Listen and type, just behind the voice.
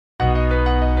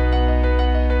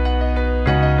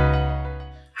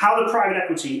how the private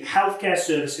equity healthcare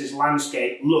services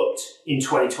landscape looked in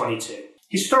 2022.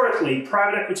 Historically,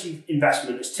 private equity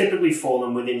investment has typically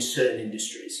fallen within certain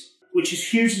industries, which is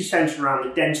hugely centered around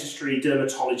the dentistry,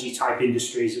 dermatology type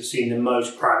industries that have seen the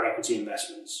most private equity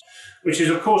investments, which is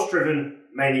of course driven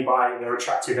mainly by their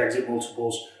attractive exit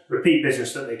multiples, repeat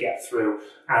business that they get through,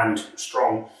 and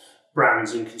strong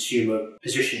brands and consumer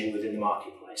positioning within the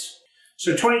marketplace.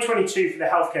 So 2022 for the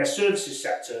healthcare services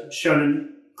sector has shown a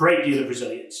great deal of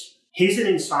resilience. Here's an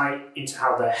insight into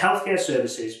how the healthcare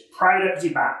services private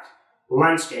equity-backed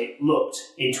landscape looked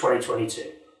in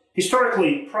 2022.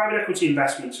 Historically, private equity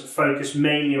investments have focused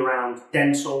mainly around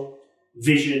dental,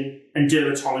 vision, and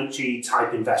dermatology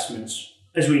type investments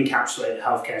as we encapsulate the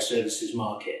healthcare services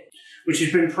market, which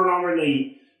has been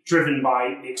predominantly driven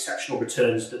by the exceptional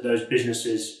returns that those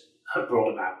businesses have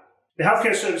brought about. The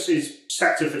healthcare services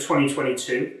sector for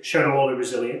 2022 showed a lot of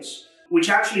resilience, which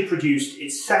actually produced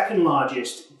its second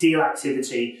largest deal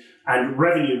activity and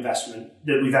revenue investment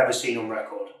that we've ever seen on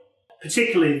record,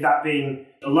 particularly that being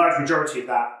a large majority of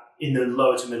that in the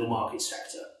lower to middle market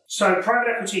sector. So private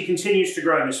equity continues to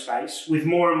grow in this space, with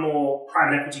more and more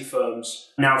private equity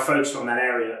firms now focused on that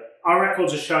area. Our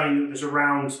records are showing that there's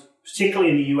around,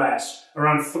 particularly in the US,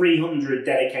 around 300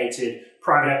 dedicated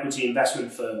private equity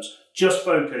investment firms just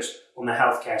focused on the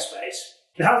healthcare space.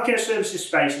 The healthcare services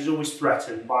space is always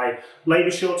threatened by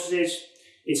labour shortages.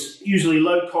 It's usually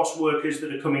low-cost workers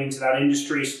that are coming into that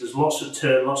industry, so there's lots of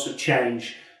turn, lots of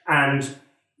change, and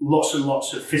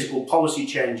lots of physical policy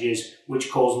changes which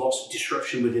cause lots of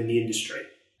disruption within the industry.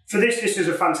 For this is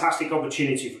a fantastic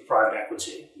opportunity for private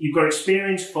equity. You've got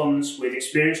experienced funds with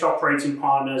experienced operating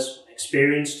partners,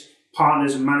 experienced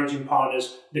partners and managing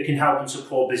partners that can help and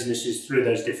support businesses through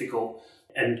those difficult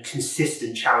and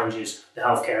consistent challenges the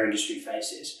healthcare industry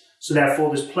faces. So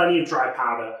therefore, there's plenty of dry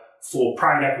powder for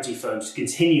private equity firms to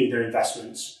continue their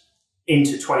investments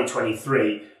into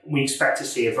 2023. We expect to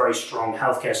see a very strong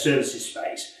healthcare services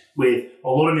space with a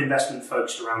lot of investment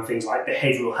focused around things like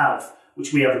behavioural health,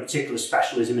 which we have a particular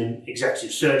specialism in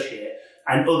executive search here,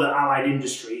 and other allied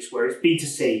industries where it's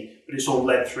B2C, but it's all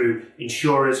led through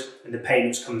insurers and the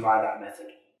payments come via that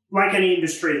method. Like any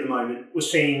industry at the moment, we're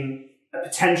seeing a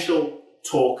potential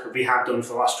talk that we have done for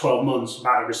the last 12 months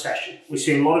about a recession. We're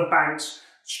seeing a lot of banks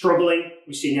struggling.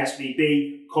 We've seen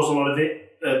SVB cause a lot of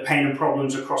pain and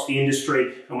problems across the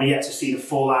industry, and we're yet to see the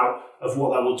fallout of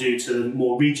what that will do to the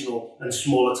more regional and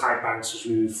smaller type banks as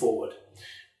we move forward.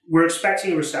 We're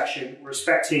expecting a recession. We're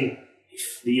expecting,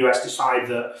 if the US decide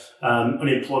that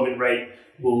unemployment rate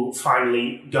will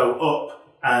finally go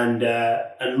up and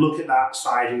look at that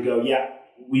side and go, yeah,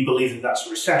 we believe that that's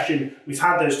a recession. We've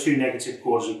had those 2 negative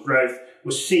quarters of growth.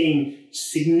 We're seeing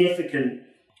significant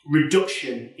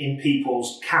reduction in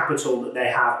people's capital that they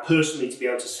have personally to be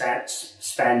able to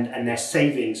spend, and their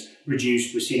savings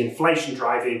reduced. We're seeing inflation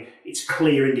driving. It's a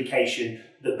clear indication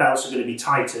that belts are going to be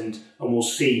tightened, and we'll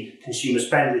see consumer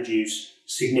spend reduce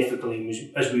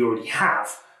significantly as we already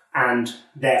have, and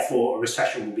therefore a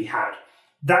recession will be had.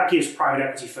 That gives private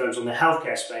equity firms on the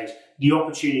healthcare space the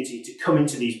opportunity to come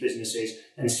into these businesses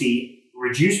and see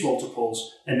reduced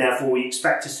multiples, and therefore we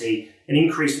expect to see an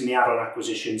increase in the add-on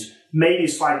acquisitions, maybe a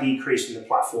slight decrease in the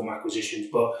platform acquisitions,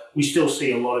 but we still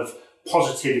see a lot of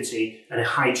positivity and a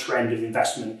high trend of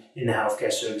investment in the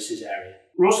healthcare services area.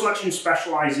 Royal Selection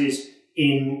specializes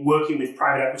in working with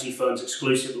private equity firms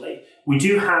exclusively. We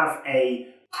do have a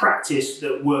practice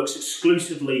that works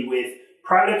exclusively with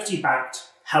private equity-backed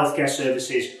healthcare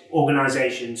services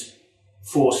organizations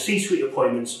for C-suite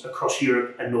appointments across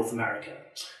Europe and North America.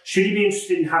 Should you be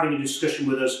interested in having a discussion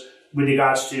with us with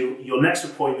regards to your next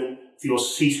appointment for your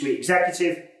C-suite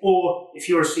executive, or if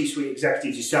you're a C-suite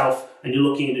executive yourself and you're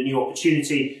looking at a new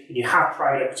opportunity and you have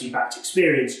private equity-backed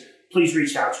experience, please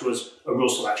reach out to us at Royal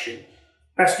Selection.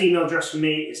 Best email address for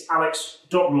me is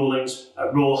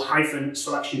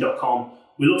alex.rawlings@royal-selection.com.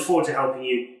 We look forward to helping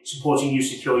you, supporting you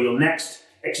secure your next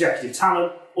executive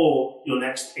talent or your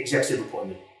next executive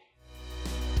appointment.